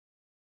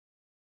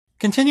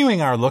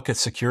Continuing our look at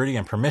security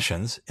and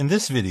permissions, in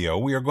this video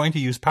we are going to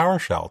use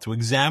PowerShell to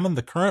examine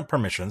the current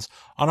permissions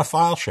on a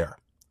file share.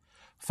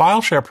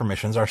 File share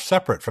permissions are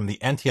separate from the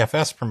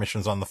NTFS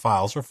permissions on the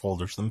files or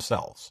folders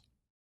themselves.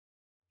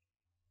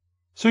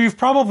 So you've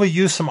probably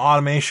used some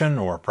automation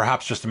or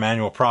perhaps just a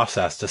manual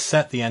process to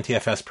set the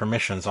NTFS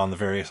permissions on the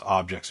various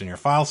objects in your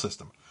file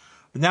system.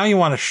 But now you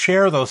want to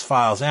share those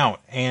files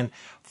out, and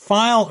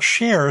file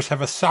shares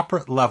have a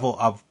separate level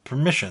of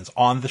permissions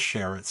on the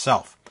share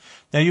itself.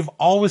 Now, you've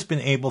always been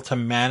able to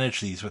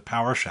manage these with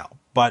PowerShell,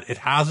 but it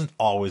hasn't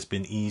always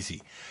been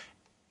easy.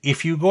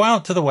 If you go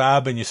out to the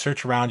web and you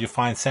search around, you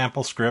find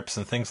sample scripts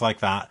and things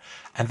like that,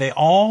 and they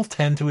all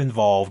tend to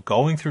involve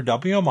going through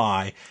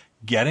WMI,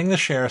 getting the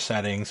share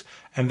settings,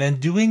 and then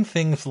doing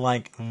things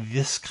like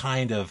this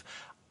kind of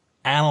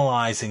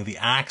analyzing the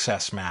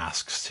access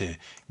masks to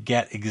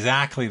get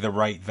exactly the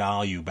right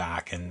value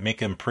back and make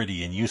them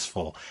pretty and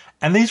useful.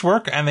 And these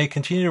work, and they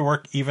continue to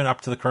work even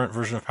up to the current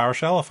version of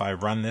PowerShell. If I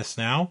run this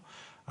now,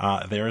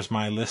 there's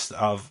my list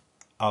of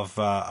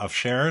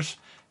shares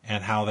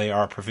and how they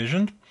are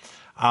provisioned.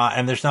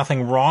 And there's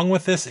nothing wrong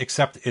with this,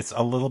 except it's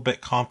a little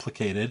bit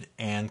complicated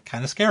and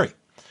kind of scary.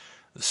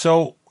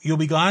 So you'll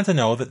be glad to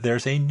know that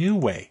there's a new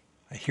way.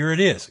 Here it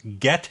is,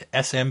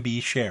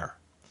 Get-SmbShare.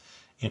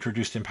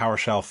 Introduced in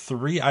PowerShell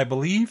 3, I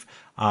believe,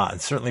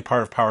 and certainly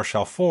part of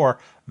PowerShell 4,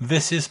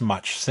 this is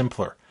much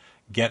simpler.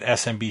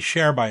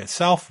 Get-SmbShare by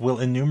itself will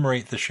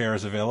enumerate the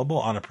shares available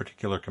on a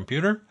particular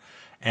computer,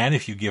 and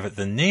if you give it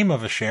the name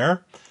of a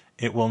share,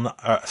 it will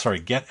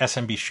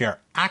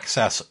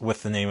Get-SmbShareAccess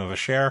with the name of a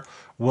share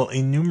will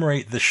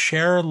enumerate the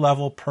share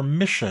level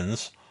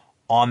permissions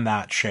on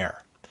that share.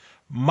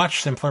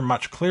 Much simpler,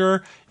 much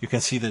clearer. You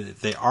can see that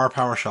they are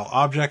PowerShell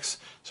objects.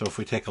 So if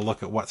we take a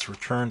look at what's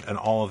returned and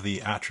all of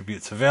the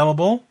attributes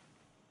available,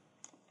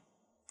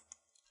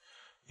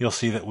 you'll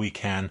see that we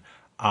can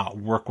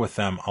work with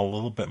them a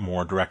little bit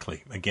more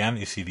directly. Again,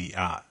 you see the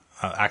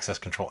access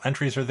control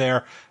entries are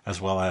there, as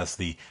well as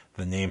the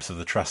names of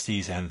the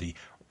trustees and the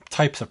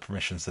types of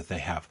permissions that they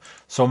have.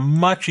 So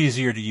much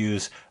easier to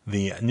use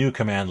the new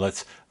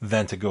commandlets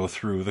than to go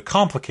through the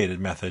complicated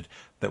method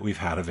that we've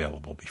had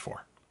available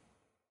before.